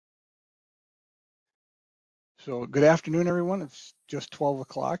So good afternoon, everyone. It's just 12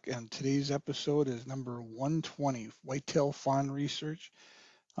 o'clock, and today's episode is number 120, Whitetail Fawn Research.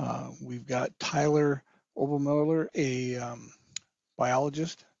 We've got Tyler Obermoller, a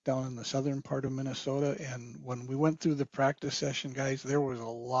biologist down in the southern part of Minnesota. And when we went through the practice session, guys, there was a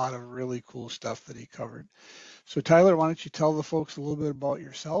lot of really cool stuff that he covered. So Tyler, why don't you tell the folks a little bit about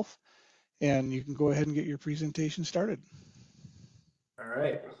yourself, and you can go ahead and get your presentation started. All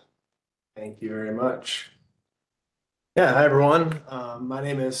right. Thank you very much. Yeah, hi everyone. My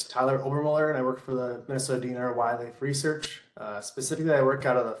name is Tyler Obermoller and I work for the Minnesota DNR Wildlife Research. Specifically, I work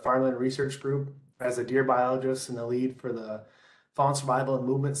out of the Farmland Research Group as a deer biologist and the lead for the fawn survival and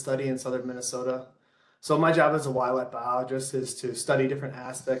movement study in southern Minnesota. So my job as a wildlife biologist is to study different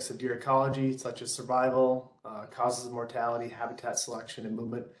aspects of deer ecology, such as survival, causes of mortality, habitat selection, and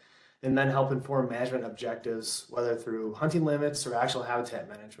movement, and then help inform management objectives, whether through hunting limits or actual habitat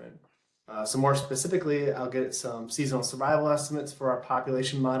management. So more specifically, I'll get some seasonal survival estimates for our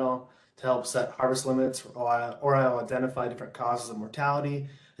population model to help set harvest limits, or I'll identify different causes of mortality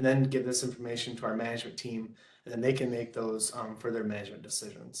and then give this information to our management team, and then they can make those further management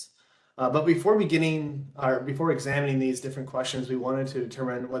decisions. But before examining these different questions, we wanted to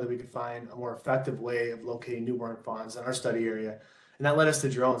determine whether we could find a more effective way of locating newborn fawns in our study area, and that led us to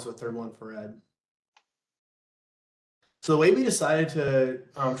drones with thermal infrared. So the way we decided to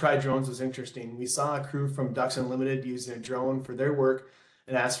try drones was interesting. We saw a crew from Ducks Unlimited using a drone for their work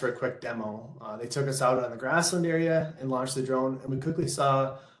and asked for a quick demo. They took us out on the grassland area and launched the drone, and we quickly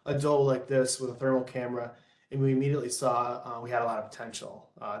saw a doe like this with a thermal camera, and we immediately saw we had a lot of potential.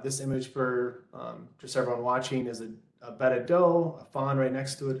 This image for just everyone watching is a bedded doe, a fawn right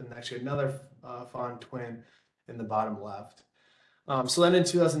next to it, and actually another fawn twin in the bottom left. So then in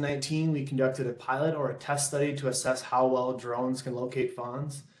 2019, we conducted a pilot or a test study to assess how well drones can locate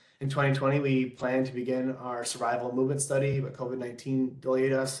fawns. In 2020, we planned to begin our survival and movement study, but COVID-19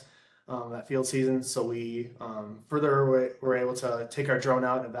 delayed us that field season. So we further were able to take our drone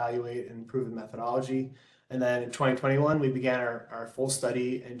out and evaluate and improve the methodology. And then in 2021, we began our full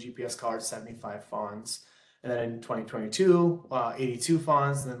study and GPS collared 75 fawns. And then in 2022, 82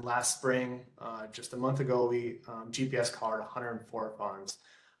 fawns. And then last spring, just a month ago, we GPS collared 104 fawns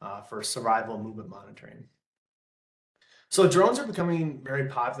for survival movement monitoring. So drones are becoming very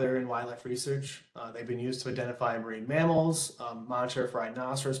popular in wildlife research. They've been used to identify marine mammals, monitor for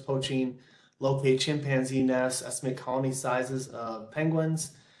rhinoceros poaching, locate chimpanzee nests, estimate colony sizes of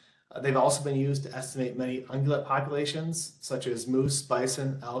penguins. They've also been used to estimate many ungulate populations, such as moose,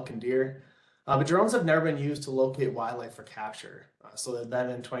 bison, elk, and deer. But drones have never been used to locate wildlife for capture. So then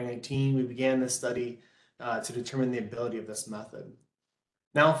in 2019, we began this study to determine the ability of this method.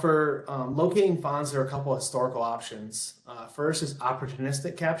 Now for locating fawns, there are a couple of historical options. First is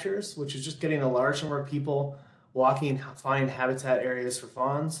opportunistic captures, which is just getting a large number of people walking and finding habitat areas for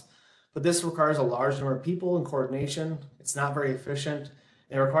fawns. But this requires a large number of people and coordination. It's not very efficient,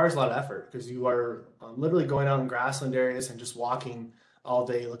 and it requires a lot of effort because you are literally going out in grassland areas and just walking all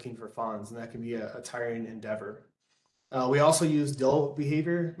day looking for fawns, and that can be a tiring endeavor. We also use doe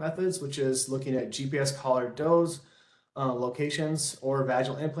behavior methods, which is looking at GPS collared does, locations, or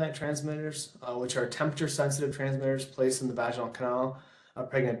vaginal implant transmitters, which are temperature sensitive transmitters placed in the vaginal canal of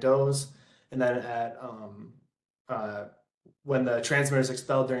pregnant does. And then when the transmitter is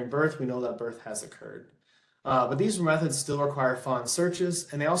expelled during birth, we know that birth has occurred. But these methods still require fawn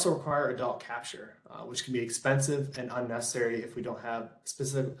searches, and they also require adult capture, which can be expensive and unnecessary if we don't have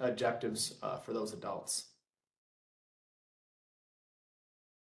specific objectives for those adults.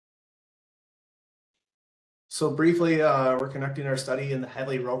 So briefly, we're conducting our study in the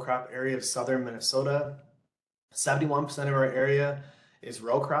heavily row crop area of southern Minnesota. 71% of our area is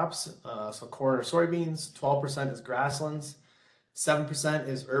row crops, so corn or soybeans, 12% is grasslands, 7%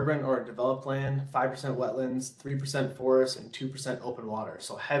 is urban or developed land, 5% wetlands, 3% forest, and 2% open water,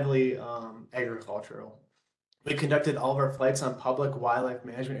 so heavily agricultural. We conducted all of our flights on public wildlife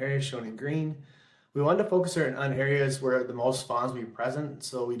management areas shown in green. We wanted to focus on areas where the most fawns will be present,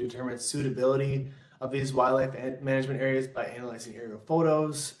 so we determined suitability of these wildlife management areas by analyzing aerial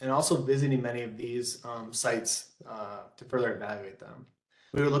photos and also visiting many of these sites to further evaluate them.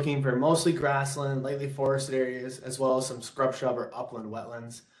 We were looking for mostly grassland, lightly forested areas, as well as some scrub shrub or upland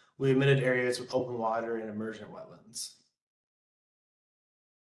wetlands. We omitted areas with open water and emergent wetlands.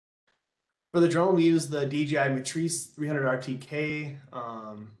 For the drone, we used the DJI Matrice 300 RTK.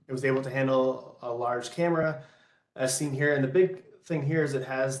 It was able to handle a large camera, as seen here. And the big thing here is it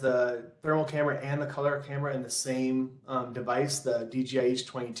has the thermal camera and the color camera in the same device, the DJI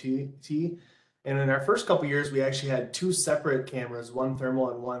H22T. And in our first couple years, we actually had two separate cameras, one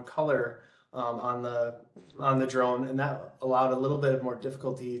thermal and one color, on the drone, and that allowed a little bit more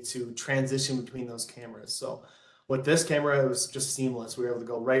difficulty to transition between those cameras. So with this camera, it was just seamless. We were able to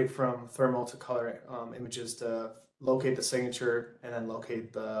go right from thermal to color images to locate the signature and then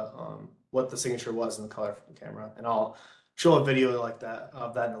locate the what the signature was in the color from the camera. And I'll show a video like that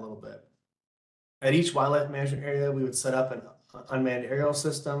of that in a little bit. At each wildlife management area, we would set up an unmanned aerial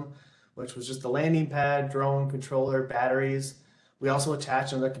system, which was just a landing pad, drone, controller, batteries. We also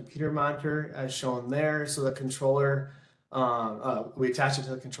attached another computer monitor as shown there. So the controller, we attached it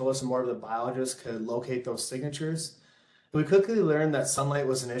to the controller so more of the biologists could locate those signatures. And we quickly learned that sunlight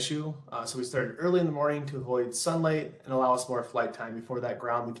was an issue. So we started early in the morning to avoid sunlight and allow us more flight time before that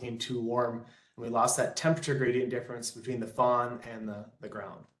ground became too warm. And we lost that temperature gradient difference between the fawn and the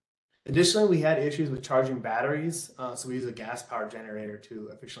ground. Additionally, we had issues with charging batteries, so we used a gas-powered generator to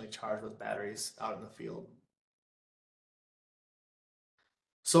efficiently charge those batteries out in the field.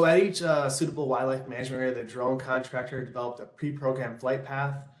 So at each suitable wildlife management area, the drone contractor developed a pre-programmed flight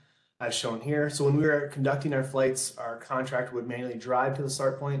path, as shown here. So when we were conducting our flights, our contractor would manually drive to the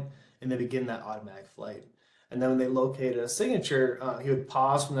start point and then begin that automatic flight. And then when they located a signature, he would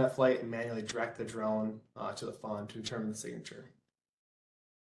pause from that flight and manually direct the drone to the fawn to determine the signature.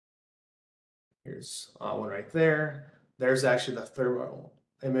 Here's one right there. There's actually the thermal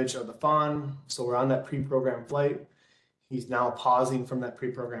image of the fawn. So we're on that pre-programmed flight. He's now pausing from that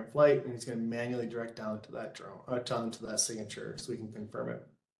pre-programmed flight, and he's going to manually direct down to that drone, down to that signature, so we can confirm it.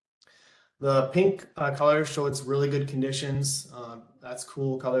 The pink color show it's really good conditions. That's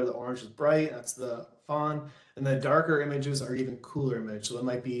cool color. The orange is bright. That's the fawn, and the darker images are even cooler image. So there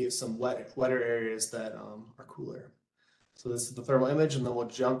might be some wetter areas that are cooler. So this is the thermal image, and then we'll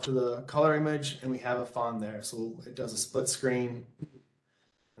jump to the color image, and we have a fawn there. So it does a split screen,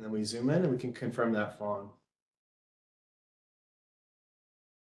 and then we zoom in, and we can confirm that fawn.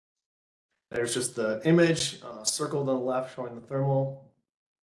 There's just the image circled on the left showing the thermal.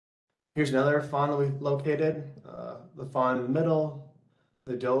 Here's another fawn that we located. The fawn in the middle.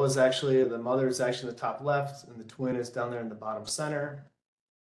 The doe is actually, the mother is actually in the top left, and the twin is down there in the bottom center.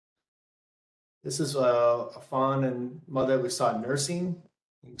 This is a fawn and mother we saw nursing.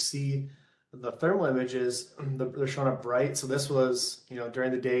 You can see the thermal images, they're showing up bright. So this was,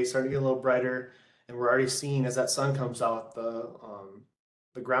 during the day, starting to get a little brighter. And we're already seeing as that sun comes out,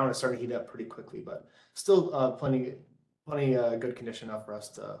 the ground is starting to heat up pretty quickly, but still plenty good condition enough for us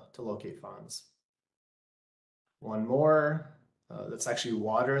to locate fawns. One more, that's actually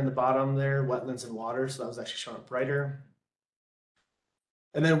water in the bottom there, wetlands and water. So that was actually showing up brighter.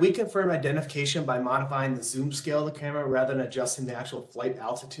 And then we confirm identification by modifying the zoom scale of the camera rather than adjusting the actual flight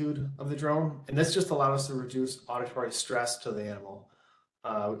altitude of the drone. And this just allowed us to reduce auditory stress to the animal.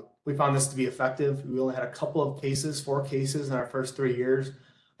 We found this to be effective. We only had a couple of cases, 4 cases in our first 3 years,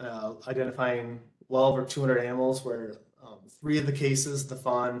 identifying well over 200 animals where 3 of the cases, the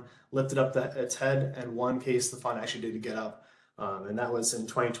fawn lifted up its head, and 1 case, the fawn actually did get up. And that was in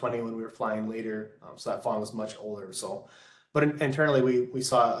 2020 when we were flying later. So that fawn was much older. But internally, we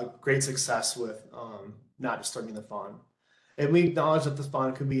saw a great success with not disturbing the fawn. And we acknowledge that the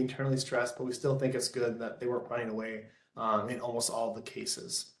fawn could be internally stressed, but we still think it's good that they weren't running away in almost all of the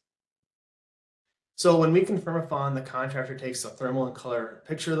cases. So when we confirm a fawn, the contractor takes a thermal and color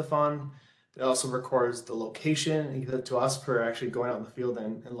picture of the fawn. It also records the location and gives it to us for actually going out in the field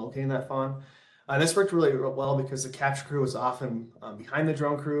and locating that fawn. This worked really well because the capture crew was often behind the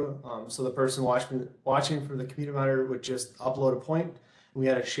drone crew. So the person watching from the computer monitor would just upload a point. We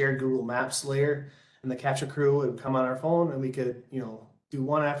had a shared Google Maps layer, and the capture crew would come on our phone, and we could, do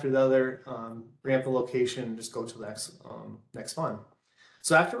one after the other, bring up the location, and just go to the next fawn.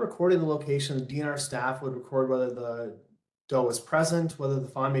 So after recording the location, the DNR staff would record whether the doe was present, whether the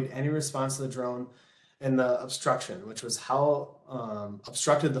fawn made any response to the drone, and the obstruction, which was how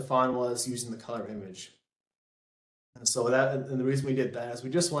obstructed the fawn was using the color image. And so and the reason we did that is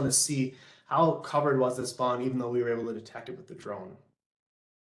we just wanted to see how covered was this fawn, even though we were able to detect it with the drone.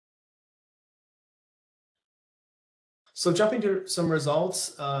 So jumping to some results,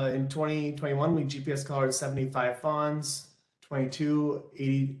 in 2021, we GPS colored 75 fawns,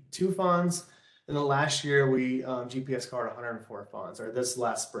 82 fawns, and then last year we GPS colored 104 fawns, or this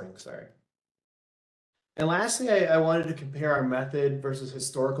last spring, sorry. And lastly, I wanted to compare our method versus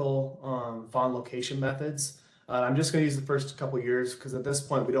historical fawn location methods. I'm just going to use the first couple years because at this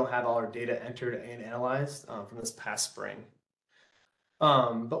point we don't have all our data entered and analyzed from this past spring.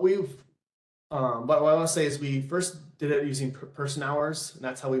 But what I want to say is we first did it using person hours, and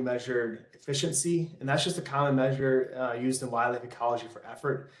that's how we measured efficiency. And that's just a common measure used in wildlife ecology for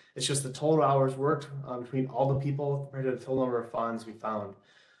effort. It's just the total hours worked between all the people compared to the total number of fawns we found.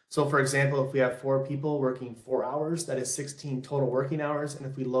 So for example, if we have 4 people working 4 hours, that is 16 total working hours. And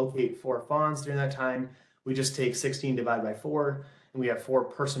if we locate 4 fawns during that time, we just take 16 divided by 4, and we have 4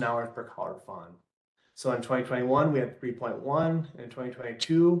 person hours per collar fawn. So in 2021, we had 3.1, and in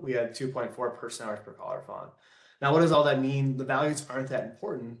 2022, we had 2.4 person hours per collar fawn. Now, what does all that mean? The values aren't that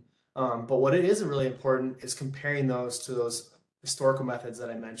important, but what it is really important is comparing those to those historical methods that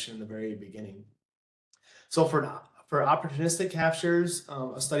I mentioned in the very beginning. So for opportunistic captures,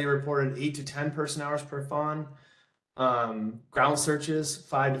 a study reported 8 to 10 person hours per fawn. Ground searches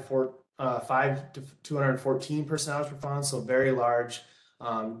 5 to 214 person hours per fawn, so very large.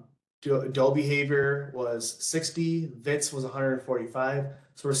 Doe behavior was 60, VITS was 145.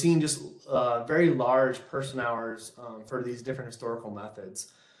 So we're seeing just very large person hours for these different historical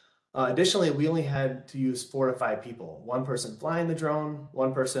methods. Additionally, we only had to use 4 to 5 people, 1 person flying the drone,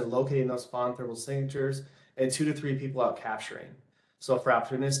 1 person locating those fawn thermal signatures, and 2 to 3 people out capturing. So for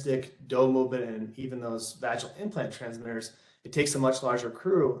opportunistic doe movement and even those vaginal implant transmitters, it takes a much larger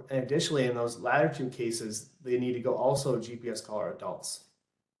crew. And additionally, in those latter 2 cases, they need to go also GPS collar adults.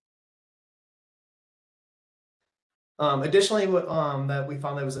 Additionally, that we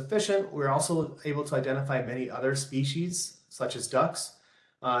found that was efficient, we were also able to identify many other species, such as ducks.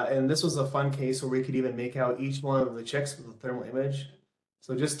 And this was a fun case where we could even make out each one of the chicks with a thermal image.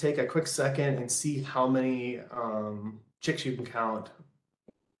 So just take a quick second and see how many chicks you can count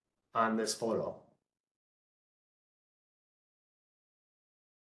on this photo.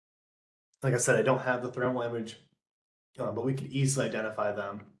 Like I said, I don't have the thermal image, but we could easily identify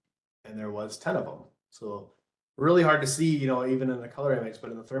them. And there was 10 of them. So really hard to see, even in the color image, but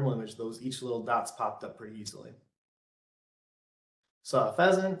in the thermal image, each little dots popped up pretty easily. Saw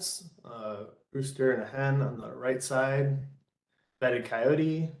pheasants, rooster and a hen on the right side, bedded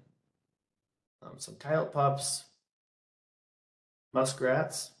coyote, some coyote pups,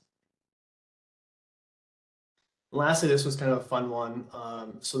 muskrats. And lastly, this was kind of a fun one.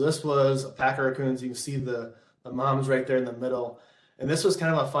 So this was a pack of raccoons. You can see the moms right there in the middle. And this was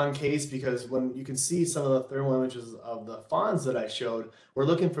kind of a fun case because when you can see some of the thermal images of the fawns that I showed, we're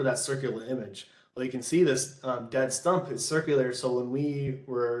looking for that circular image. Well, you can see this dead stump is circular. So when we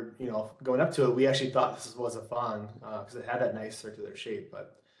were, going up to it, we actually thought this was a fawn because it had that nice circular shape,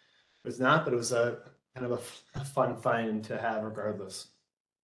 but it was not. But it was a kind of a fun find to have regardless.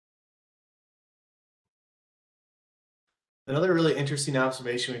 Another really interesting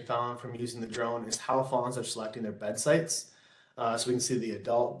observation we found from using the drone is how fawns are selecting their bed sites. So we can see the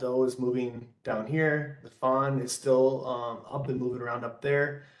adult doe is moving down here. The fawn is still up and moving around up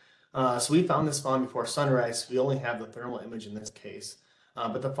there. So we found this fawn before sunrise. We only have the thermal image in this case.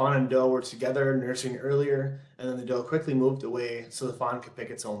 But the fawn and doe were together nursing earlier, and then the doe quickly moved away so the fawn could pick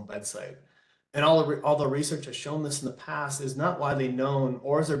its own bed site. And although research has shown this in the past, is not widely known,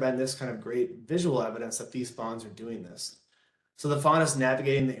 or has there been this kind of great visual evidence that these fawns are doing this. So the fawn is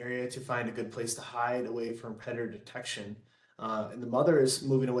navigating the area to find a good place to hide away from predator detection. And the mother is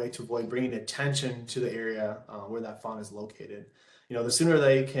moving away to avoid bringing attention to the area where that fawn is located. The sooner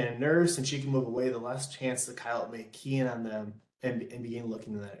they can nurse and she can move away, the less chance the coyote may key in on them and begin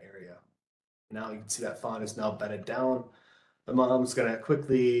looking in that area. Now you can see that fawn is now bedded down. The mom's going to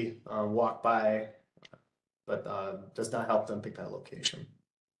quickly walk by, but does not help them pick that location.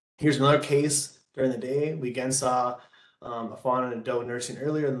 Here's another case during the day. We again saw a fawn and a doe nursing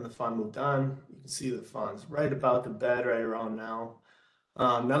earlier, then the fawn moved on. You can see the fawn's right about the bed, right around now.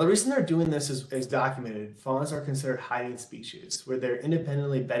 Now, the reason they're doing this is documented. Fawns are considered hiding species, where they're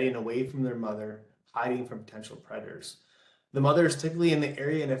independently bedding away from their mother, hiding from potential predators. The mother is typically in the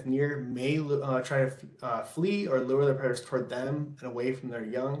area, and if near, may try to flee or lure the predators toward them and away from their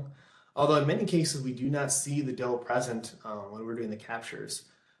young. Although in many cases, we do not see the doe present when we're doing the captures.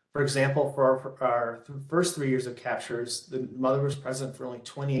 For example, for our first 3 years of captures, the mother was present for only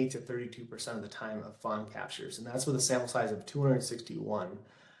 28 to 32% of the time of fawn captures, and that's with a sample size of 261.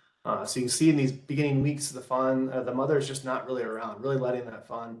 So you can see in these beginning weeks, the mother is just not really around, really letting that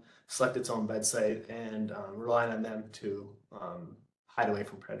fawn select its own bed site and relying on them to hide away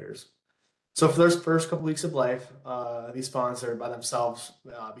from predators. So for those first couple weeks of life, these fawns are by themselves,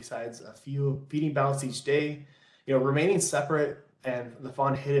 besides a few feeding bouts each day. Remaining separate and the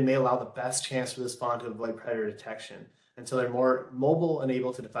fawn hidden may allow the best chance for this fawn to avoid predator detection until they're more mobile and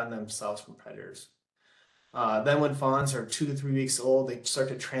able to defend themselves from predators. Then when fawns are 2 to 3 weeks old, they start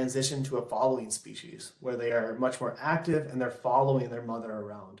to transition to a following species where they are much more active and they're following their mother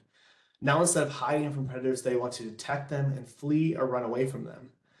around. Now, instead of hiding from predators, they want to detect them and flee or run away from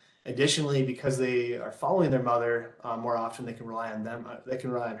them. Additionally, because they are following their mother more often, they can rely on them. They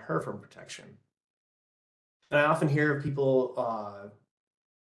can rely on her for protection. And I often hear people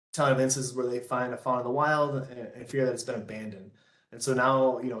ton of instances where they find a fawn in the wild and fear that it's been abandoned. And so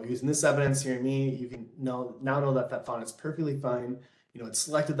now, using this evidence, hearing me, you can now know that that fawn is perfectly fine. It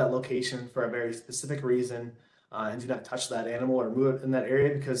selected that location for a very specific reason, and do not touch that animal or move it in that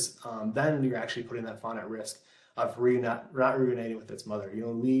area, because then you're actually putting that fawn at risk of not reuniting with its mother.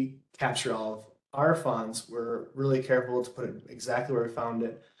 When we capture all of our fawns, we're really careful to put it exactly where we found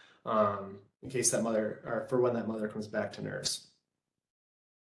it, in case that mother, or for when that mother comes back to nurse.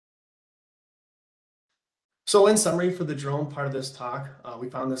 So in summary, for the drone part of this talk, we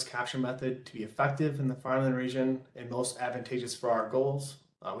found this capture method to be effective in the farmland region and most advantageous for our goals.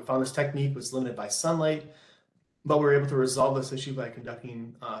 We found this technique was limited by sunlight, but we were able to resolve this issue by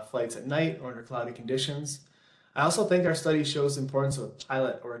conducting flights at night or under cloudy conditions. I also think our study shows the importance of a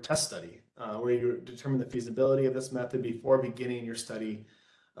pilot or a test study, where you determine the feasibility of this method before beginning your study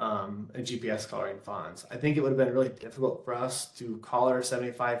in GPS collaring fawns. I think it would have been really difficult for us to collar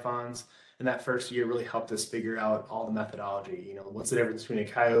 75 fawns, and that first year really helped us figure out all the methodology. What's the difference between a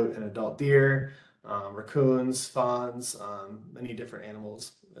coyote and adult deer, raccoons, fawns, many different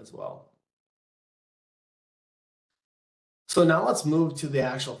animals as well. So now let's move to the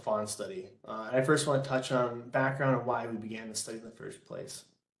actual fawn study. I first want to touch on background and why we began the study in the first place.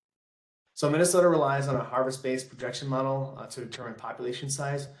 So Minnesota relies on a harvest-based projection model to determine population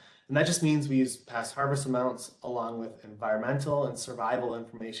size, and that just means we use past harvest amounts along with environmental and survival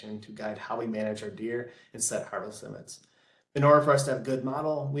information to guide how we manage our deer and set harvest limits. In order for us to have a good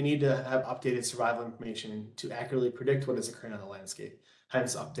model, we need to have updated survival information to accurately predict what is occurring on the landscape,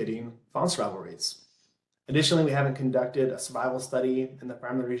 hence updating fawn survival rates. Additionally, we haven't conducted a survival study in the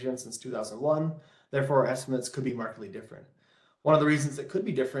farmland region since 2001, therefore our estimates could be markedly different. One of the reasons it could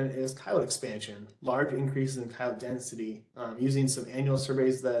be different is coyote expansion, large increases in coyote density. Using some annual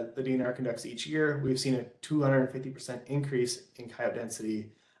surveys that the DNR conducts each year, we've seen a 250% increase in coyote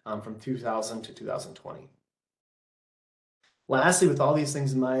density from 2000 to 2020. Lastly, with all these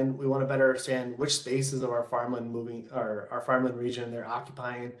things in mind, we want to better understand which spaces of our farmland our farmland region they're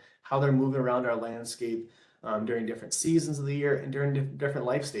occupying, how they're moving around our landscape during different seasons of the year and during different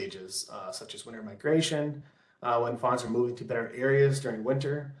life stages, such as winter migration, when fawns are moving to better areas during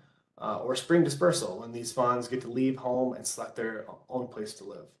winter, or spring dispersal, when these fawns get to leave home and select their own place to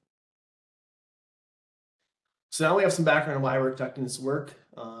live. So now we have some background on why we're conducting this work.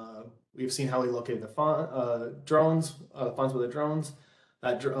 We've seen how we located the fawns with the drones.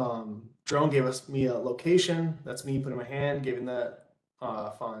 That drone gave me a location. That's me putting my hand, giving that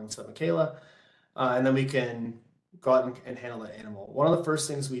fawn to Michaela. And then we can go out and handle that animal. One of the first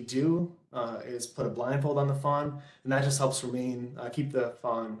things we do is put a blindfold on the fawn, and that just helps keep the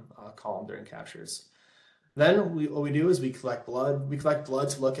fawn calm during captures. Then what we do is we collect blood. We collect blood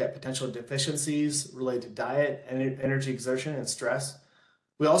to look at potential deficiencies related to diet, energy exertion, and stress.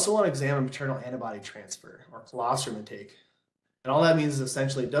 We also want to examine maternal antibody transfer or colostrum intake. And all that means is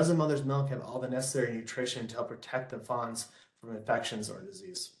essentially, does the mother's milk have all the necessary nutrition to help protect the fawns from infections or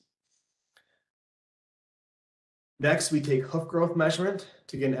disease? Next, we take hoof growth measurement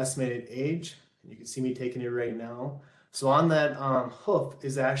to get an estimated age. You can see me taking it right now. So on that hoof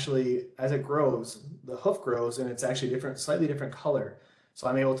is actually, as it grows, the hoof grows and it's actually slightly different color. So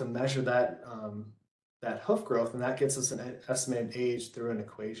I'm able to measure that, that hoof growth, and that gets us an estimated age through an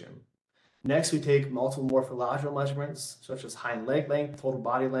equation. Next, we take multiple morphological measurements, such as hind leg length, total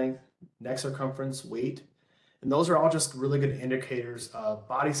body length, neck circumference, weight. And those are all just really good indicators of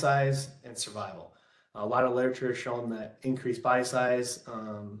body size and survival. A lot of literature has shown that increased body size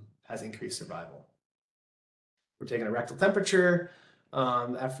has increased survival. We're taking a rectal temperature.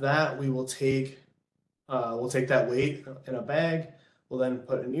 After that, we'll take that weight in a bag. We'll then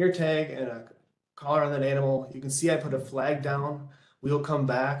put an ear tag and a collar on that animal. You can see I put a flag down. We'll come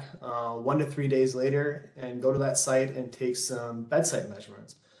back 1 to 3 days later and go to that site and take some bedside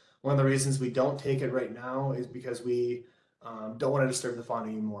measurements. One of the reasons we don't take it right now is because we don't want to disturb the fawn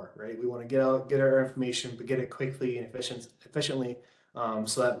anymore, right? We want to get our information, but get it quickly and efficiently,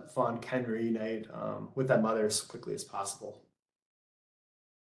 so that fawn can reunite with that mother as quickly as possible.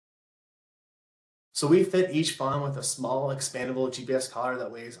 So we fit each fawn with a small expandable GPS collar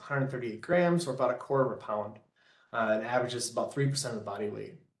that weighs 138 grams, or about 1/4 pound, and averages about 3% of the body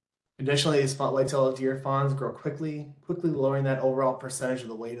weight. Additionally, these white-tailed deer fawns grow quickly lowering that overall percentage of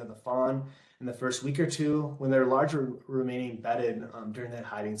the weight of the fawn in the first week or two, when they're largely remaining bedded during that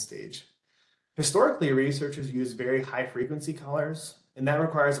hiding stage. Historically, researchers use very high frequency collars, and that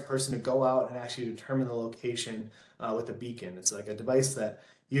requires a person to go out and actually determine the location with a beacon. It's like a device that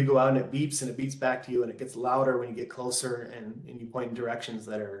you go out and it beeps back to you, and it gets louder when you get closer and you point in directions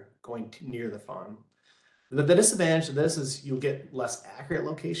that are going near the fawn. The disadvantage of this is you'll get less accurate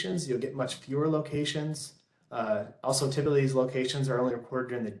locations. You'll get much fewer locations. Also, typically these locations are only recorded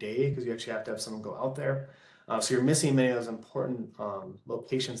during the day because you actually have to have someone go out there. So you're missing many of those important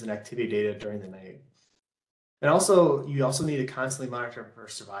locations and activity data during the night. And also, you also need to constantly monitor for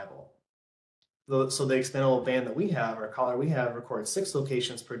survival. So the expandable band that we have, our collar we have, records 6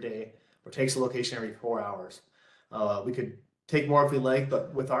 locations per day, or takes a location every 4 hours. We could take more if we like,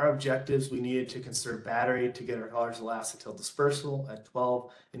 but with our objectives, we needed to conserve battery to get our collars to last until dispersal at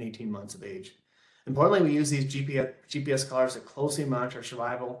 12 and 18 months of age. Importantly, we use these GPS collars to closely monitor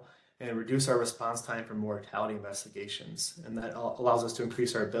survival and reduce our response time for mortality investigations. And that allows us to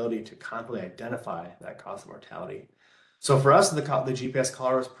increase our ability to confidently identify that cause of mortality. So for us, the GPS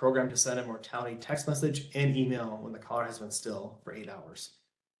collar was programmed to send a mortality text message and email when the collar has been still for 8 hours.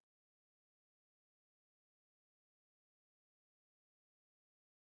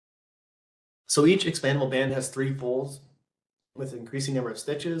 So each expandable band has 3 folds with increasing number of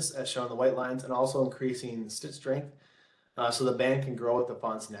stitches as shown in the white lines, and also increasing stitch strength so the band can grow with the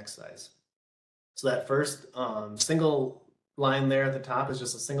fawn's neck size. So that first single line there at the top is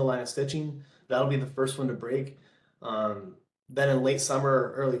just a single line of stitching. That'll be the first one to break. Then in late summer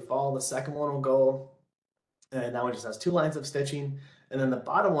or early fall, the second one will go, and that one just has 2 lines of stitching. And then the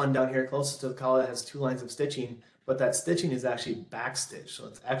bottom one down here closest to the collar has 2 lines of stitching, but that stitching is actually back stitch, so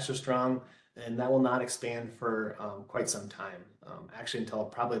it's extra strong, and that will not expand for quite some time, actually until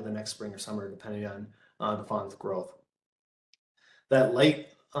probably the next spring or summer, depending on the fawn's growth. That light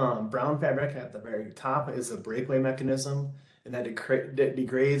brown fabric at the very top is a breakaway mechanism, and that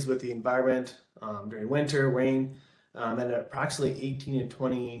degrades with the environment during winter, rain, and at approximately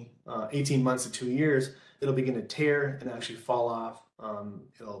 18 months to 2 years, it'll begin to tear and actually fall off.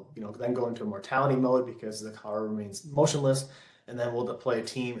 It'll then go into a mortality mode because the collar remains motionless, and then we'll deploy a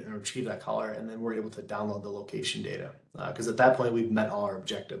team and retrieve that collar, and then we're able to download the location data because at that point we've met all our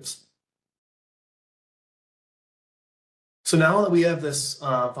objectives. So now that we have this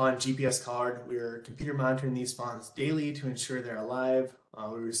fawn GPS card, we're computer monitoring these fawns daily to ensure they're alive.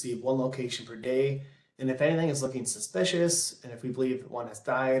 We receive 1 location per day, and if anything is looking suspicious, and if we believe one has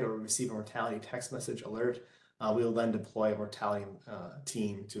died or we receive a mortality text message alert, we will then deploy a mortality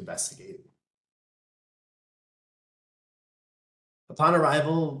team to investigate. Upon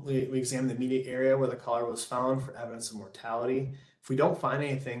arrival, we examine the immediate area where the collar was found for evidence of mortality. If we don't find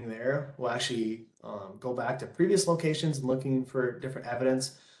anything there, we'll actually go back to previous locations and looking for different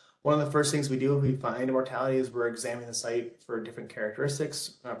evidence. One of the first things we do if we find a mortality is we're examining the site for different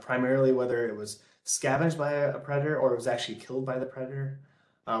characteristics, primarily whether it was scavenged by a predator or it was actually killed by the predator.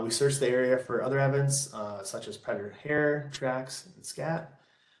 We search the area for other evidence such as predator hair, tracks, and scat.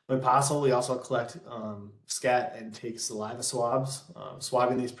 When possible, we also collect scat and take saliva swabs,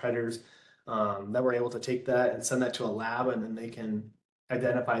 swabbing these predators. Then we're able to take that and send that to a lab, and then they can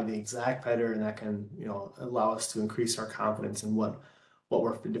identify the exact predator, and that can allow us to increase our confidence in what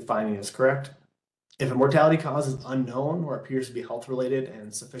we're defining as correct. If a mortality cause is unknown or appears to be health related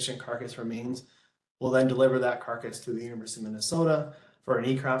and sufficient carcass remains, we'll then deliver that carcass to the University of Minnesota for a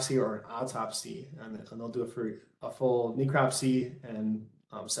necropsy or an autopsy, and they'll do it for a full necropsy and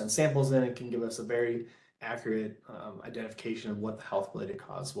send samples in and can give us a very accurate identification of what the health-related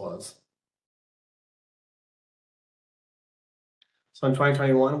cause was. So in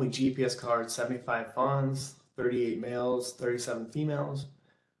 2021, we GPS collared 75 fawns, 38 males, 37 females.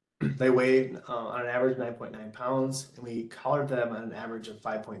 They weighed on an average 9.9 pounds, and we collared them on an average of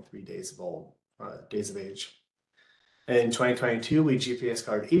 5.3 days of age. And in 2022, we GPS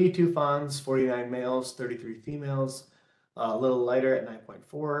collared 82 fawns, 49 males, 33 females, a little lighter at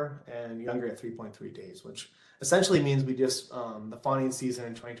 9.4 and younger at 3.3 days, which essentially means we just, the fawning season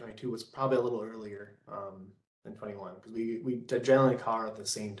in 2022 was probably a little earlier than 21 because we generally collar at the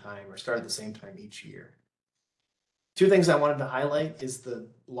same time or start at the same time each year. 2 things I wanted to highlight is the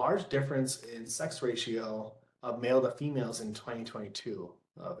large difference in sex ratio of male to females in 2022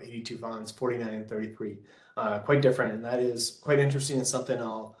 of 82 fawns, 49 and 33, quite different. And that is quite interesting and something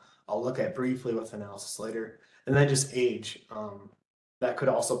I'll look at briefly with analysis later. And then just age, that could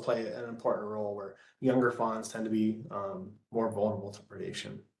also play an important role where younger fawns tend to be more vulnerable to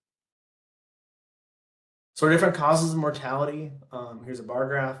predation. So different causes of mortality, here's a bar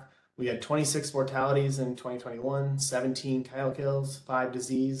graph. We had 26 mortalities in 2021, 17 coyote kills, 5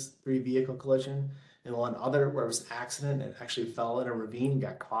 disease, 3 vehicle collision, and 1 other where it was an accident and actually fell in a ravine and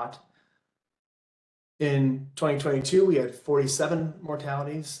got caught. In 2022, we had 47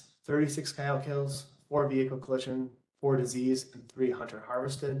 mortalities, 36 coyote kills, 4 vehicle collision, 4 disease, and 3 hunter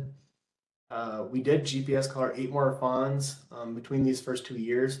harvested. We did GPS collar 8 more fawns between these first 2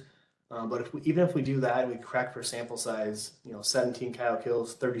 years. But even if we do that and we correct for sample size, 17 coyote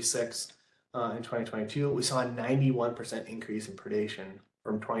kills, 36 in 2022, we saw a 91% increase in predation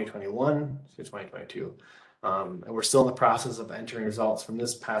from 2021 to 2022. And we're still in the process of entering results from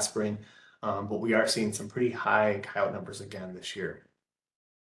this past spring, but we are seeing some pretty high coyote numbers again this year.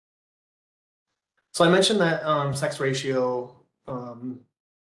 So I mentioned that sex ratio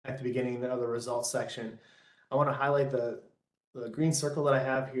at the beginning of the results section. I want to highlight the green circle that I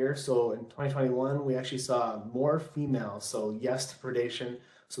have here. So in 2021, we actually saw more females. So yes to predation.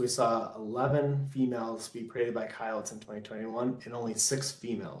 So we saw 11 females be predated by coyotes in 2021 and only 6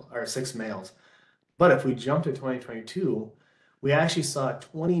 males. But if we jump to 2022, we actually saw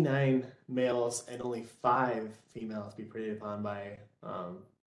 29 males and only 5 females be preyed upon by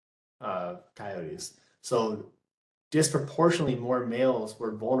coyotes. So disproportionately more males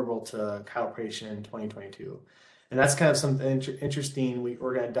were vulnerable to coyote predation in 2022. And that's kind of something interesting.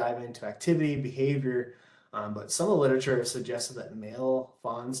 We're going to dive into activity, behavior, but some of the literature has suggested that male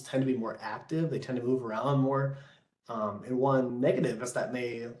fawns tend to be more active. They tend to move around more. And one negative is that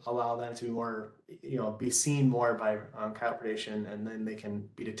may allow them to be more, be seen more by coyote predation, and then they can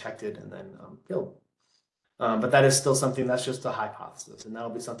be detected and then killed. But that is still something that's just a hypothesis, and that'll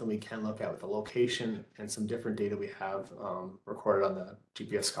be something we can look at with the location and some different data we have recorded on the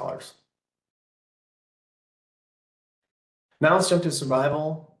GPS collars. Now let's jump to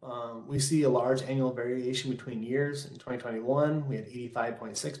survival. We see a large annual variation between years. In 2021, we had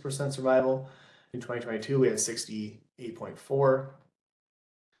 85.6% survival. In 2022, we had 68.4%.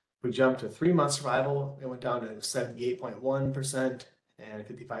 We jumped to 3-month survival. It went down to 78.1% and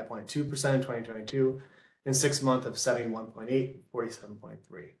 55.2% in 2022. And 6 months of 71.8, 47.3.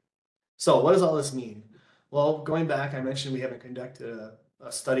 So what does all this mean? Well, going back, I mentioned we haven't conducted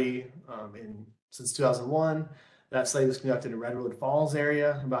a study since 2001. That study was conducted in Redwood Falls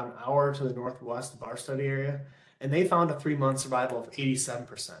area, about an hour to the northwest of our study area. And they found a 3-month survival of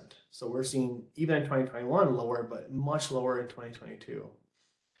 87%. So we're seeing, even in 2021, lower, but much lower in 2022.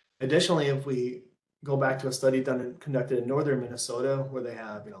 Additionally, if we go back to a study conducted in northern Minnesota, where they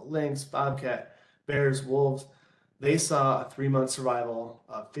have lynx, bobcat, bears, wolves, they saw a 3-month survival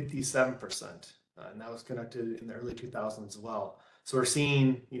of 57%. And that was conducted in the early 2000s as well. So we're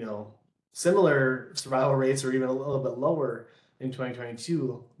seeing, similar survival rates or even a little bit lower in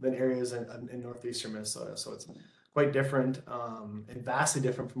 2022 than areas in northeastern Minnesota. So it's quite different and vastly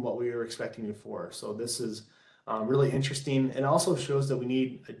different from what we were expecting before. So this is really interesting, and also shows that we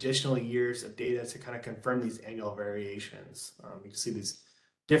need additional years of data to kind of confirm these annual variations. You can see these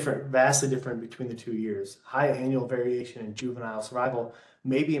vastly different between the 2 years. High annual variation in juvenile survival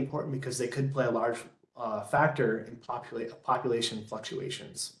may be important because they could play a large factor in population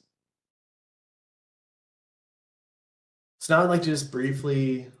fluctuations. So now I'd like to just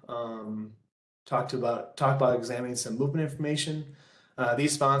briefly talk about examining some movement information.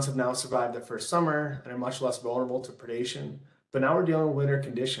 These fawns have now survived their first summer and are much less vulnerable to predation, but now we're dealing with winter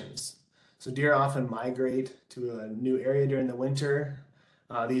conditions. So deer often migrate to a new area during the winter.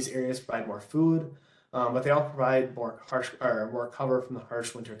 These areas provide more food, but they all provide more cover from the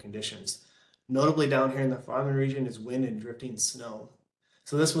harsh winter conditions. Notably down here in the farming region is wind and drifting snow.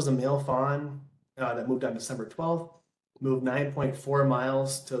 So this was a male fawn that moved on December 12th, moved 9.4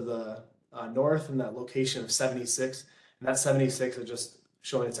 miles to the north in that location of 76. And that 76 is just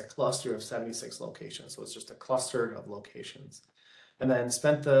showing it's a cluster of 76 locations. So it's just a cluster of locations. And then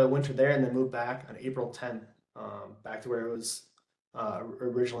spent the winter there and then moved back on April 10th, back to where it was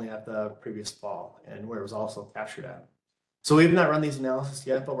originally at the previous fall and where it was also captured at. So we have not run these analyses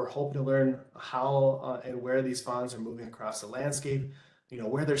yet, but we're hoping to learn how and where these fawns are moving across the landscape,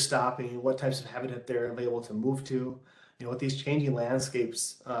 where they're stopping, what types of habitat they're available to move to. With these changing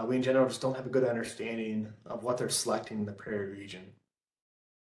landscapes, we in general just don't have a good understanding of what they're selecting in the prairie region.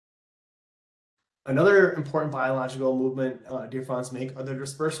 Another important biological movement deer fawns make are their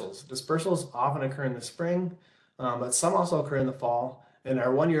dispersals. Dispersals often occur in the spring, but some also occur in the fall. And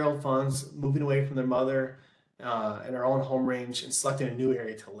our 1-year-old fawns moving away from their mother in our own home range and selecting a new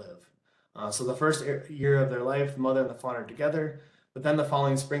area to live. So the first year of their life, the mother and the fawn are together, but then the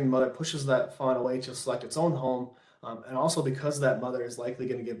following spring, the mother pushes that fawn away to select its own home. And also because that mother is likely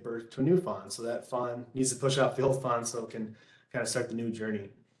going to give birth to a new fawn. So that fawn needs to push out the old fawn so it can kind of start the new journey.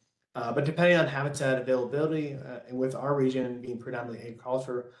 But depending on habitat availability, and with our region being predominantly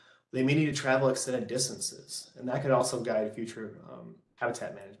agriculture, they may need to travel extended distances. And that could also guide future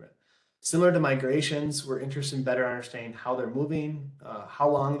habitat management. Similar to migrations, we're interested in better understanding how they're moving, how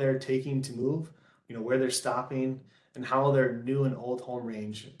long they're taking to move, where they're stopping, and how their new and old home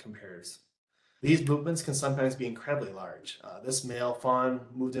range compares. These movements can sometimes be incredibly large. This male fawn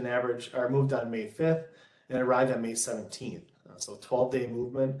moved on May 5th and arrived on May 17th. So 12-day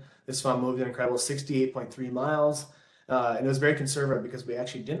movement. This fawn moved an incredible 68.3 miles. And it was very conservative because we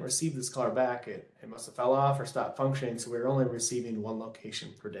actually didn't receive this color back. It must have fell off or stopped functioning, so we were only receiving one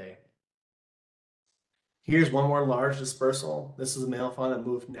location per day. Here's one more large dispersal. This is a male fawn that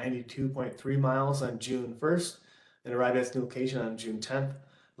moved 92.3 miles on June 1st and arrived at its new location on June 10th.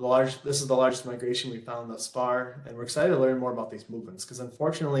 This is the largest migration we've found thus far, and we're excited to learn more about these movements because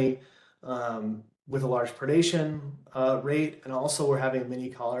unfortunately, with a large predation rate, and also we're having many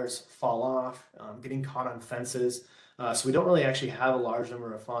collars fall off, getting caught on fences. So we don't really actually have a large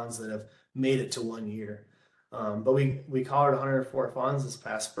number of fawns that have made it to 1 year. But we collared 104 fawns this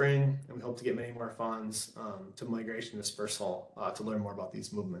past spring, and we hope to get many more fawns to migration dispersal to learn more about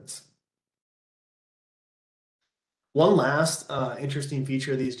these movements. One last interesting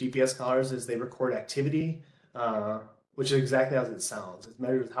feature of these GPS collars is they record activity, which is exactly as it sounds. It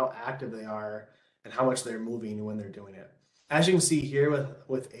measures how active they are and how much they're moving when they're doing it. As you can see here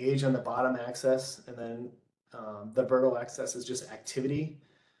with age on the bottom axis, and then the vertical axis is just activity.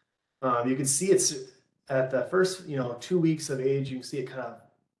 You can see it's at the first 2 weeks of age, you can see it kind of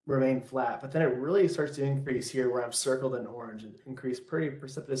remain flat, but then it really starts to increase here where I'm circled in orange and increase pretty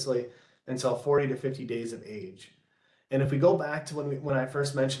precipitously until 40 to 50 days of age. And if we go back to when I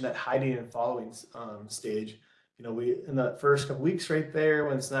first mentioned that hiding and following stage, we in the first couple weeks right there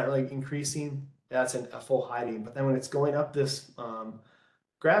when it's not really increasing, that's a full hiding. But then when it's going up this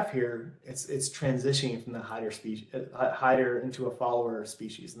graph here, it's transitioning from the hider into a follower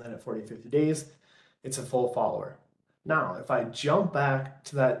species, and then at 40, 50 days, it's a full follower. Now, if I jump back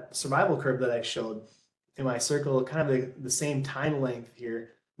to that survival curve that I showed in my circle, kind of the same time length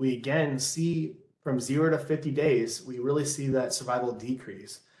here, we again see from 0 to 50 days, we really see that survival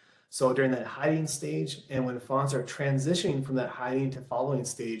decrease. So during that hiding stage, and when fawns are transitioning from that hiding to following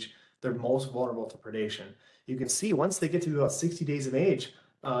stage, they're most vulnerable to predation. You can see once they get to about 60 days of age,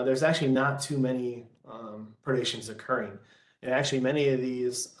 there's actually not too many predations occurring. And actually many of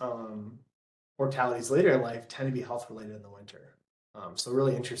these mortalities later in life tend to be health related in the winter. So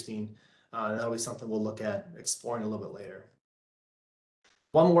really interesting. That'll be something we'll look at exploring a little bit later.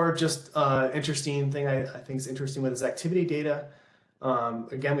 One more just interesting thing I think is interesting with this activity data.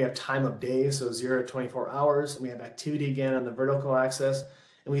 Again, we have time of day, so 0 to 24 hours, and we have activity again on the vertical axis.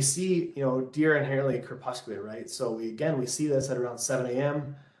 And we see, deer inherently crepuscular, right? So we see this at around 7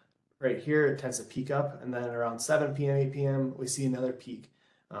 a.m. Right here, it tends to peak up, and then around 7 p.m., 8 p.m., we see another peak.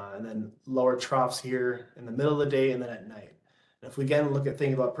 And then lower troughs here in the middle of the day and then at night. And if we again look at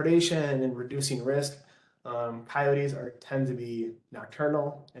thinking about predation and reducing risk, coyotes tend to be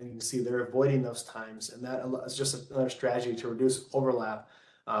nocturnal, and you can see they're avoiding those times, and that is just another strategy to reduce overlap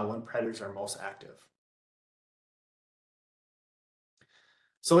when predators are most active.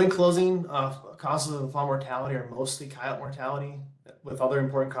 So in closing, causes of fawn mortality are mostly coyote mortality, with other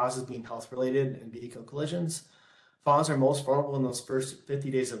important causes being health-related and vehicle collisions. Fawns are most vulnerable in those first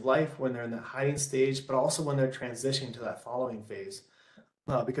 50 days of life when they're in the hiding stage, but also when they're transitioning to that following phase.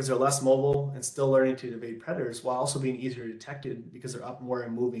 Because they're less mobile and still learning to evade predators while also being easier detected because they're up more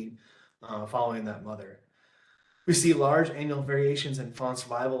and moving following that mother. We see large annual variations in fawn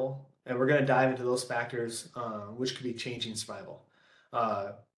survival, and we're going to dive into those factors which could be changing survival.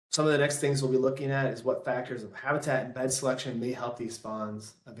 Some of the next things we'll be looking at is what factors of habitat and bed selection may help these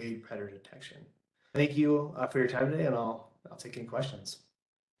fawns evade predator detection. Thank you for your time today, and I'll take any questions.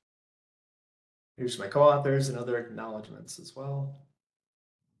 Here's my co-authors and other acknowledgements as well.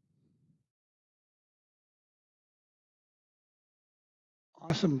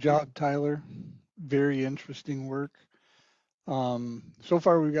 Awesome job, Tyler. Very interesting work. So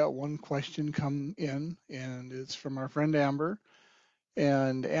far, we've got one question come in, and it's from our friend Amber.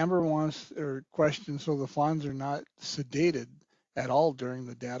 And Amber wants her question, so the fawns are not sedated at all during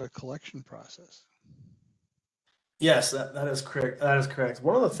the data collection process. Yes, that is correct. That is correct.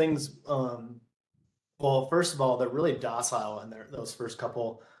 One of the things, well, first of all, they're really docile in those first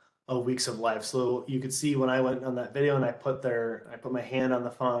couple of weeks of life. So you could see when I went on that video and I put my hand on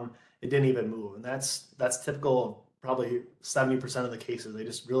the fawn, it didn't even move, and that's typical of probably 70% of the cases. They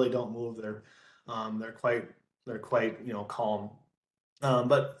just really don't move. They're quite calm.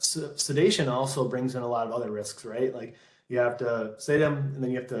 But sedation also brings in a lot of other risks, right? Like you have to sedate them, and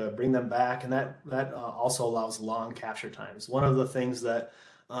then you have to bring them back, and that also allows long capture times. One of the things that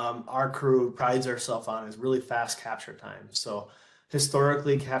our crew prides ourselves on is really fast capture times. So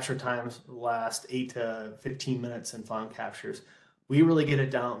historically, capture times last 8 to 15 minutes in fawn captures. we really get it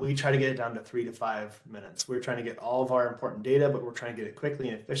down. We try to get it down to 3 to 5 minutes. We're trying to get all of our important data, but we're trying to get it quickly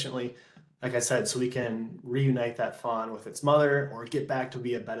and efficiently, like I said, so we can reunite that fawn with its mother or get back to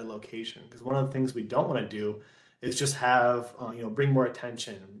be a better location. Because one of the things we don't want to do is just have, bring more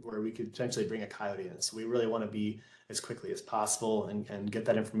attention where we could potentially bring a coyote in. So we really want to be as quickly as possible and get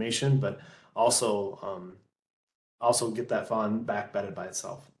that information, but also also get that fawn back bedded by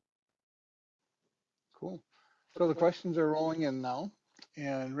itself. Cool. So the questions are rolling in now,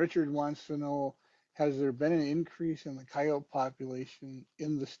 and Richard wants to know, has there been an increase in the coyote population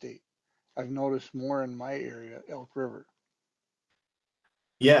in the state? I've noticed more in my area, Elk River.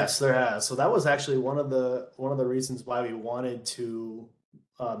 Yes, there has. So that was actually one of the reasons why we wanted to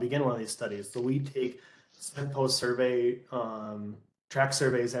begin one of these studies. So we take scent post survey track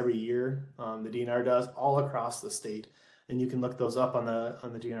surveys every year. The DNR does all across the state, and you can look those up on the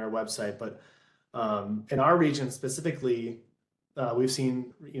DNR website. But in our region specifically, we've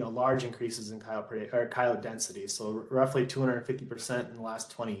seen large increases in coyote density, so roughly 250% in the last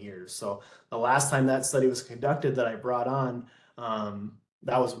 20 years. So the last time that study was conducted that I brought on,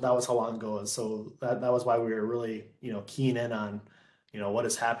 that was how long ago. And so that was why we were really keying in on what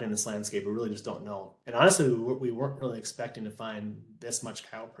is happening in this landscape. We really just don't know. And honestly, we weren't really expecting to find this much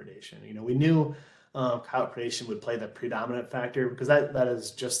coyote predation. We knew coyote predation would play the predominant factor because that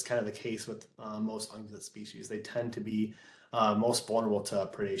is just kind of the case with most ungulate species. They tend to be most vulnerable to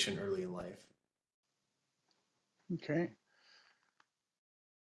predation early in life. Okay.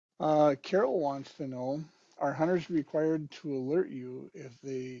 Carol wants to know, are hunters required to alert you if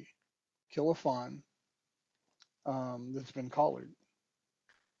they kill a fawn that's been collared?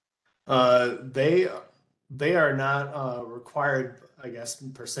 They are not required, I guess,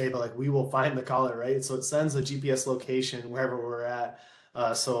 per se, but like we will find the collar, right? So it sends a GPS location wherever we're at,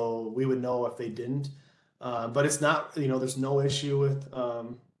 so we would know if they didn't. But it's not, there's no issue with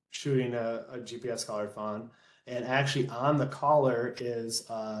shooting a GPS collared fawn. And actually, on the collar is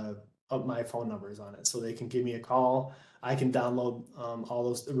of my phone numbers on it, so they can give me a call. I can download all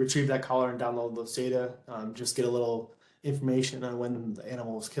those, retrieve that collar and download those data. Just get a little information on when the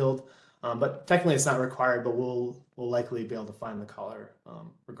animal was killed. But technically, it's not required, but we'll likely be able to find the collar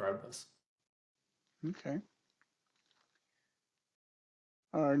regardless. Okay.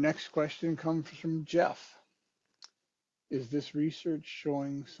 Our next question comes from Jeff. Is this research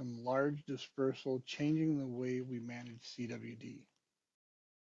showing some large dispersal changing the way we manage CWD?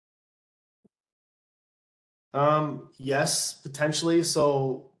 Yes, potentially.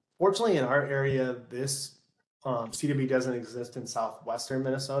 So, fortunately, in our area, this CWD doesn't exist in southwestern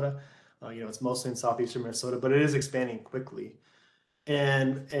Minnesota. It's mostly in southeastern Minnesota, but it is expanding quickly.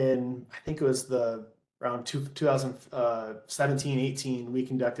 And I think it was the around 2017, 18, we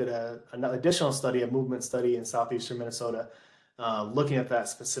conducted an additional study, a movement study in southeastern Minnesota, looking at that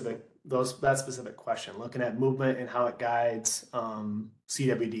specific question, looking at movement and how it guides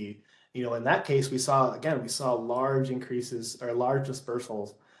CWD. In that case, we saw large increases or large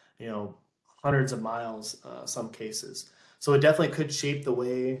dispersals, you know, hundreds of miles, some cases. So it definitely could shape the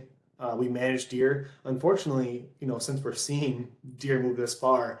way we manage deer. Unfortunately, since we're seeing deer move this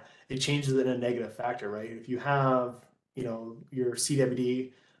far, it changes it in a negative factor, right? If you have, your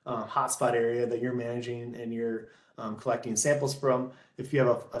CWD hotspot area that you're managing and you're collecting samples from, if you have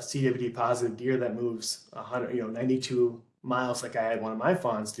a CWD positive deer that moves 100, 92 miles, like I had one of my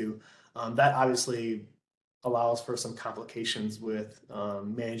fawns do, that obviously allows for some complications with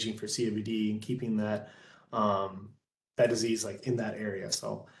managing for CWD and keeping that disease like in that area.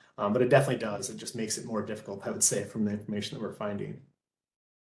 So, but it definitely does. It just makes it more difficult, I would say, from the information that we're finding.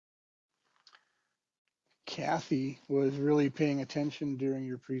 Kathy was really paying attention during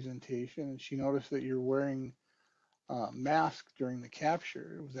your presentation, and she noticed that you're wearing a mask during the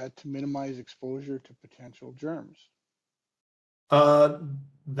capture. Was that to minimize exposure to potential germs? Uh,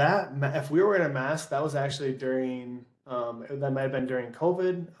 if we were in a mask, that was actually during that might have been during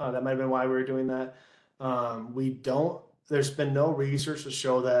COVID. That might have been why we were doing that. We don't. There's been no research to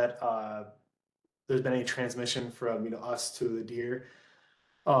show that there's been any transmission from us to the deer.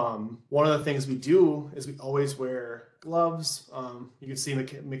 One of the things we do is we always wear gloves. You can see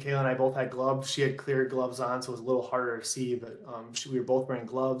Michaela and I both had gloves. She had clear gloves on, so it was a little harder to see, but we were both wearing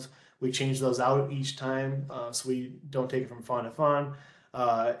gloves. We change those out each time, so we don't take it from fawn to fawn.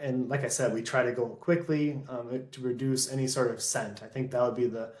 And like I said, we try to go quickly to reduce any sort of scent. I think that would be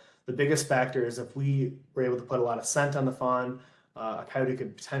the biggest factor is if we were able to put a lot of scent on the fawn, a coyote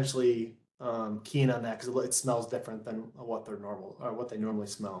could potentially keen on that because it smells different than what they're normal or what they normally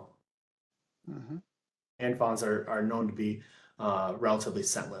smell. Mm-hmm. And fawns are known to be relatively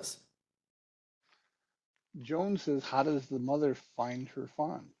scentless. Jones says, how does the mother find her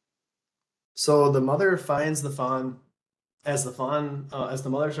fawn? So the mother finds the fawn as the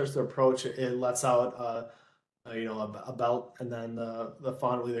mother starts to approach. It lets out a belt, and then the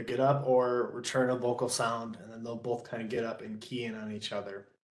fawn will either get up or return a vocal sound, and then they'll both kind of get up and key in on each other.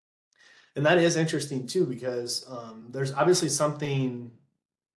 And that is interesting too, because there's obviously something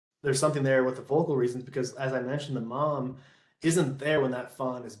there with the vocal reasons, because as I mentioned, the mom isn't there when that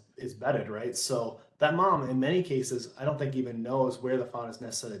fawn is bedded, right? So that mom, in many cases, I don't think even knows where the fawn is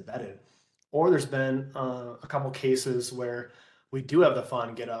necessarily bedded. Or there's been a couple cases where we do have the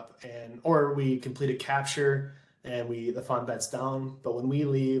fawn get up, or we complete a capture and the fawn beds down, but when we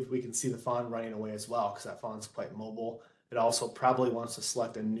leave, we can see the fawn running away as well, because that fawn's quite mobile. It also probably wants to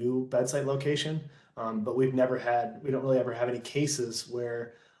select a new bedside location, but we don't really ever have any cases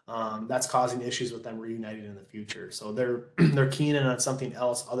where that's causing issues with them reuniting in the future. So they're they're keen in on something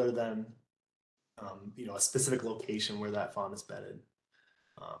else other than a specific location where that fawn is bedded.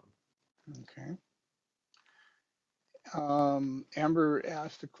 Um, Okay. Amber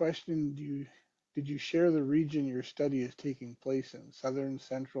asked a question. Did you share the region your study is taking place in? Southern,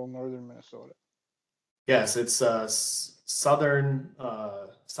 central, northern Minnesota. yes, it's southern,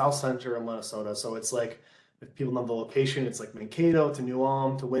 south center of Minnesota. So it's like, if people know the location, it's like Mankato to New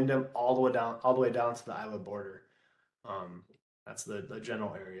Ulm to Windham, all the way down to the Iowa border. Um, that's the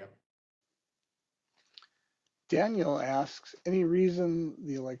general area. Daniel asks, any reason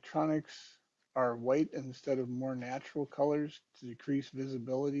the electronics are white instead of more natural colors to decrease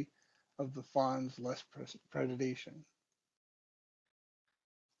visibility of the fawns, less predation?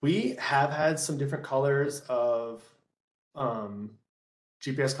 We have had some different colors of um,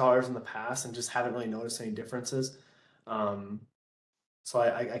 GPS collars in the past and just haven't really noticed any differences. Um, so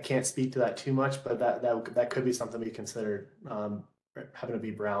I can't speak to that too much, but that could be something we considered, having to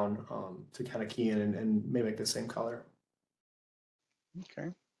be brown, to kind of key in and mimic the same color. Okay.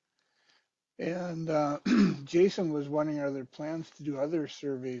 And Jason was wondering, are there plans to do other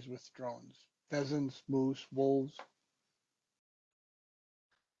surveys with drones? Pheasants, moose, wolves?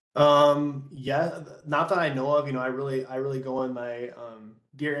 Yeah, not that I know of. I really go in my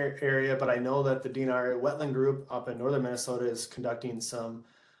deer area, but I know that the DNR wetland group up in northern Minnesota is conducting some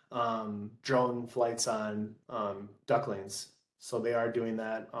drone flights on ducklings. So they are doing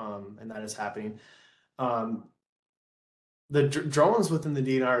that, and that is happening. Um, the drones within the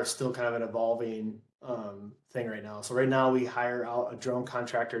DNR is still kind of an evolving thing right now. So right now we hire out a drone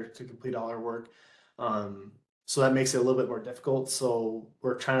contractor to complete all our work. So that makes it a little bit more difficult. So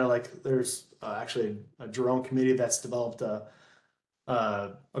we're trying to, like, there's actually a drone committee that's developed a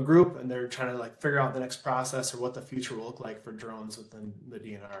group, and they're trying to like figure out the next process or what the future will look like for drones within the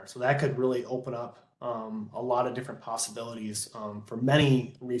DNR. So that could really open up a lot of different possibilities for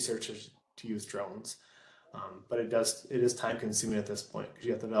many researchers to use drones. But it is time consuming at this point, because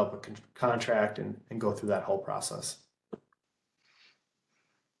you have to develop a contract and go through that whole process.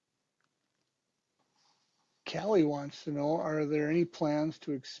 Callie wants to know, are there any plans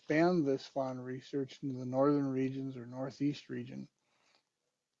to expand this fawn research into the northern regions or northeast region?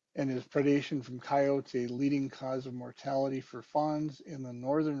 And is predation from coyotes a leading cause of mortality for fawns in the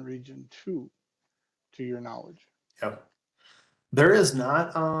northern region too, to your knowledge? Yep. There is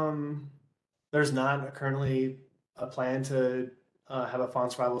not there's not currently a plan to have a fawn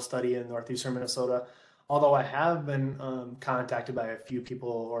survival study in northeastern Minnesota. Although I have been contacted by a few people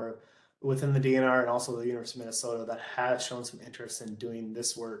or within the DNR and also the University of Minnesota that has shown some interest in doing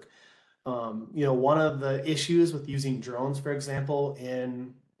this work. One of the issues with using drones, for example,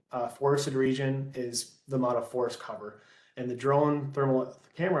 in a forested region is the amount of forest cover, and the drone thermal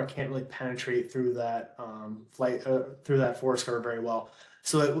camera can't really penetrate through that through that forest cover very well.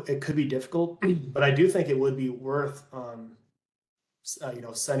 So it could be difficult, but I do think it would be worth trying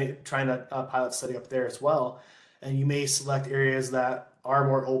to pilot study up there as well. And you may select areas that are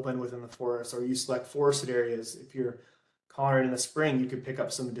more open within the forest, or you select forested areas. If you're collaring in the spring, you could pick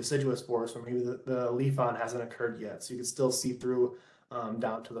up some deciduous forest where maybe the leaf on hasn't occurred yet. So you could still see through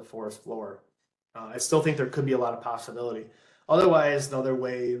down to the forest floor. I still think there could be a lot of possibility. Otherwise, another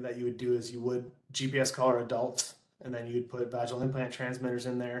way that you would do is you would GPS collar adults, and then you'd put vaginal implant transmitters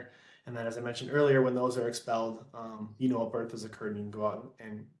in there. And then, as I mentioned earlier, when those are expelled, a birth has occurred, and you can go out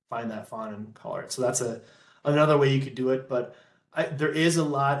and find that fawn and collar it. So that's another way you could do it. But there is a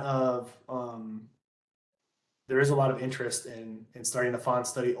lot of interest in starting a fawn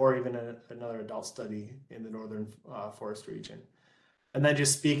study, or even another adult study in the northern forest region. And then,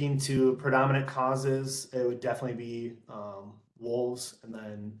 just speaking to predominant causes, it would definitely be wolves, and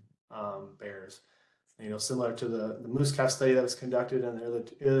then bears. similar to the moose calf study that was conducted in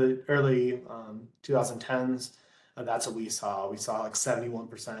the early 2010s. That's what we saw. We saw like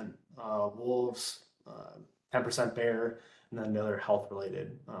 71% wolves, 10% bear, and then the other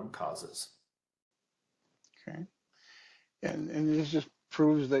health-related causes. Okay. And this just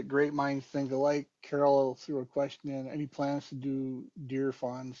proves that great minds think alike. Carol threw a question in. Any plans to do deer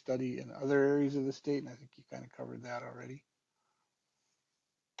fawn study in other areas of the state? And I think you kind of covered that already.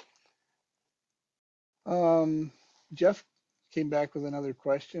 Jeff came back with another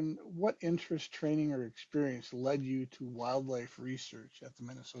question. What interest, training, or experience led you to wildlife research at the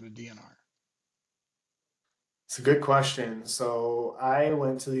Minnesota DNR? It's a good question. So I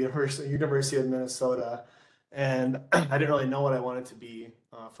went to the University of Minnesota, and I didn't really know what I wanted to be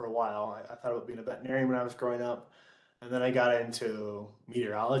for a while. I thought about being a veterinarian when I was growing up, and then I got into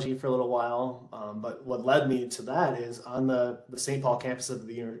meteorology for a little while. But what led me to that is on the St. Paul campus of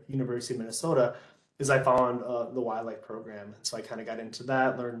the University of Minnesota is I found the wildlife program. So I kind of got into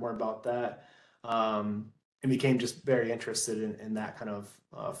that, learned more about that, and became just very interested in that kind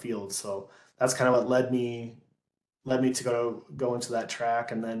of field. So that's kind of what led me to go into that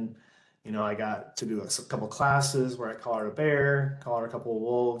track. And then, I got to do a couple classes where I collared a bear, collared a couple of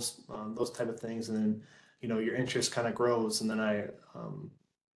wolves, those type of things. And then, your interest kind of grows. And then I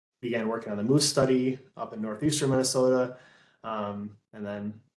began working on the moose study up in northeastern Minnesota, and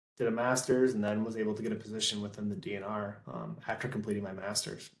then did a master's, and then was able to get a position within the DNR after completing my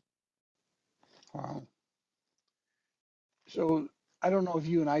master's. Wow. So I don't know if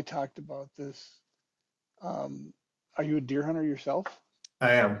you and I talked about this. Um, are you a deer hunter yourself?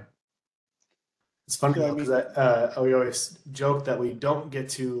 I am. It's funny So I though, because mean, we always joke that we don't get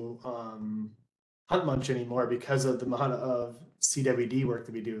to hunt much anymore because of the amount of CWD work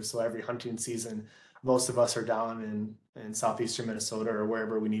that we do. So every hunting season, most of us are down in southeastern Minnesota or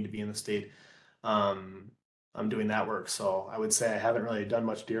wherever we need to be in the state. Um, I'm doing that work. So I would say I haven't really done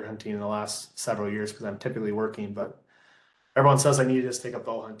much deer hunting in the last several years because I'm typically working. But everyone says I need to just take up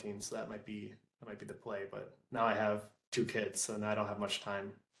bow hunting, so that might be the play. But now I have two kids, so now I don't have much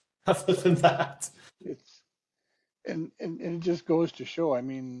time other than that. it's and it just goes to show. I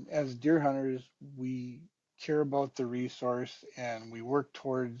mean, as deer hunters, we care about the resource and we work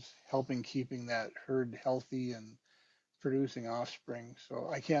towards helping keeping that herd healthy and producing offspring.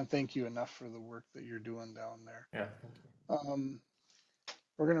 So I can't thank you enough for the work that you're doing down there. Yeah. Um,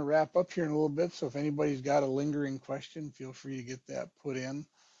 we're going to wrap up here in a little bit. So if anybody's got a lingering question, feel free to get that put in.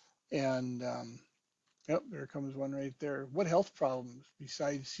 And yep, there comes one right there. What health problems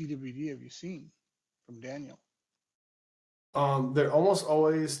besides CWD have you seen? From Daniel. They're almost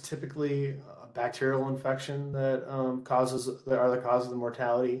always typically a bacterial infection that are the cause of the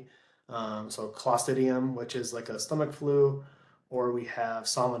mortality. So Clostridium, which is like a stomach flu, or we have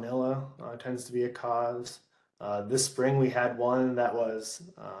Salmonella tends to be a cause. This spring we had one that was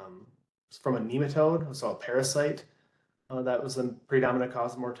from a nematode, so a parasite that was the predominant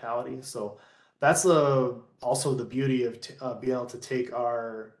cause of mortality. So that's also the beauty of being able to take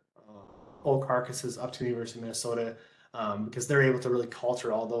our whole carcasses up to the University of Minnesota, because they're able to really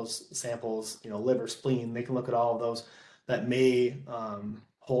culture all those samples, liver, spleen. They can look at all of those that may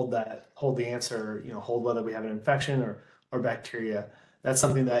hold the answer, hold whether we have an infection or bacteria. That's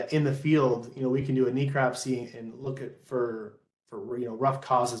something that in the field, we can do a necropsy and look at for rough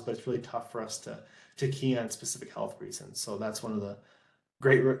causes, but it's really tough for us to key on specific health reasons. So that's one of the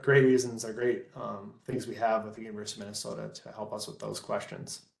great reasons or great things we have with the University of Minnesota to help us with those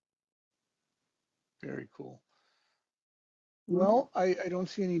questions. Very cool. Well, I don't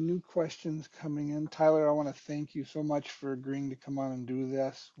see any new questions coming in. Tyler, I want to thank you so much for agreeing to come on and do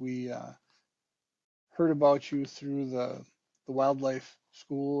this. We heard about you through the wildlife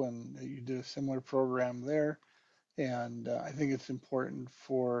school and that you did a similar program there. And I think it's important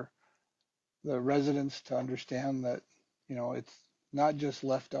for the residents to understand that, it's not just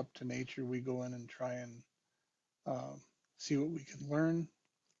left up to nature. We go in and try and see what we can learn.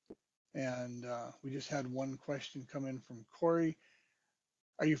 And we just had one question come in from Corey.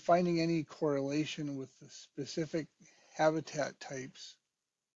 Are you finding any correlation with the specific habitat types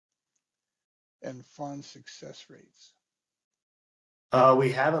and fawn success rates?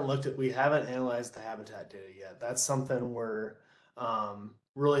 We haven't analyzed the habitat data yet. That's something we're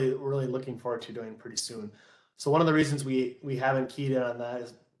really looking forward to doing pretty soon. So one of the reasons we haven't keyed in on that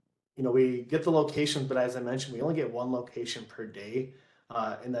is, we get the locations, but as I mentioned, we only get one location per day,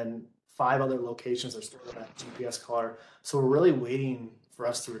 and then 5 other locations are stored on that GPS collar. So we're really waiting for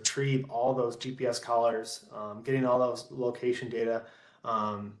us to retrieve all those GPS collars, getting all those location data,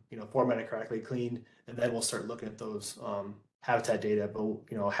 formatted correctly, cleaned, and then we'll start looking at those habitat data.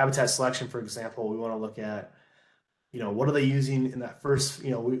 But habitat selection, for example, we want to look at what are they using in that first,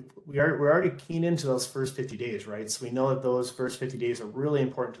 we're already keen into those first 50 days, right? So we know that those first 50 days are really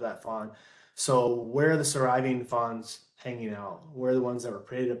important to that fawn. So where are the surviving fawns hanging out? Where are the ones that were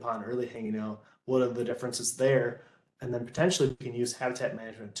preyed upon early hanging out? What are the differences there? And then potentially we can use habitat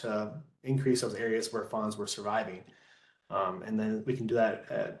management to increase those areas where fawns were surviving. And then we can do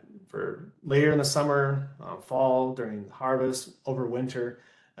that for later in the summer, fall, during harvest, over winter.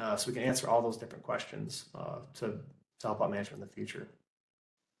 So we can answer all those different questions to help out management in the future.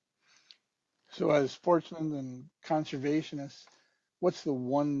 So as sportsmen and conservationists, what's the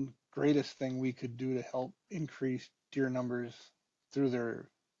one greatest thing we could do to help increase deer numbers through their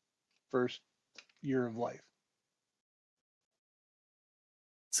first year of life?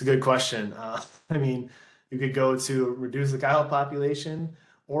 It's a good question. I mean, you could go to reduce the coyote population,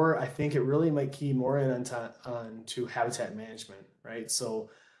 or I think it really might key more in on to habitat management, right? So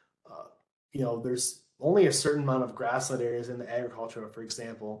uh, there's only a certain amount of grassland areas in the agriculture, for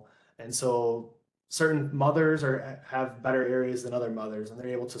example, and so certain mothers have better areas than other mothers, and they're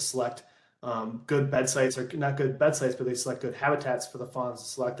able to select good bed sites, or not good bed sites, but they select good habitats for the fawns to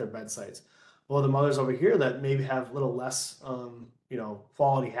select their bed sites. Well, the mothers over here that maybe have a little less,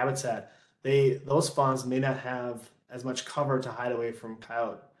 quality habitat, those fawns may not have as much cover to hide away from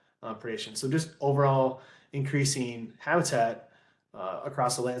coyote predation. So just overall increasing habitat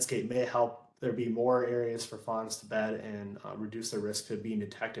across the landscape may help there be more areas for fawns to bed and reduce the risk of being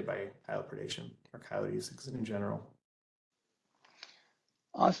detected by coyote predation or coyotes in general.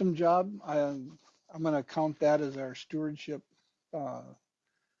 Awesome job. I'm going to count that as our stewardship uh,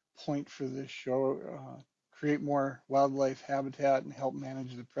 point for this show. Create more wildlife habitat and help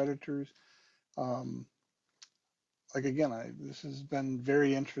manage the predators. Um, like again, this has been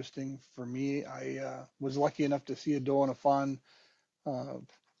very interesting for me. I was lucky enough to see a doe and a fawn uh,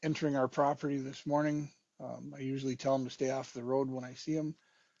 entering our property this morning. I usually tell them to stay off the road when I see them,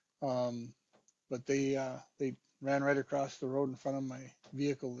 um, but they ran right across the road in front of my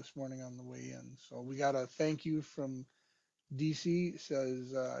vehicle this morning on the way in. So we got a thank you from DC.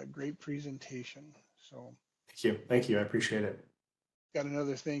 Says great presentation. So Thank you. Thank you. I appreciate it. got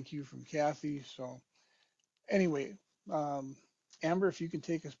another thank you from Kathy. So anyway, um, Amber, if you can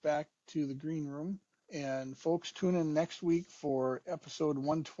take us back to the green room. And folks, tune in next week for episode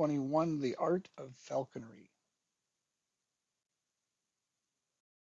 121, The Art of Falconry.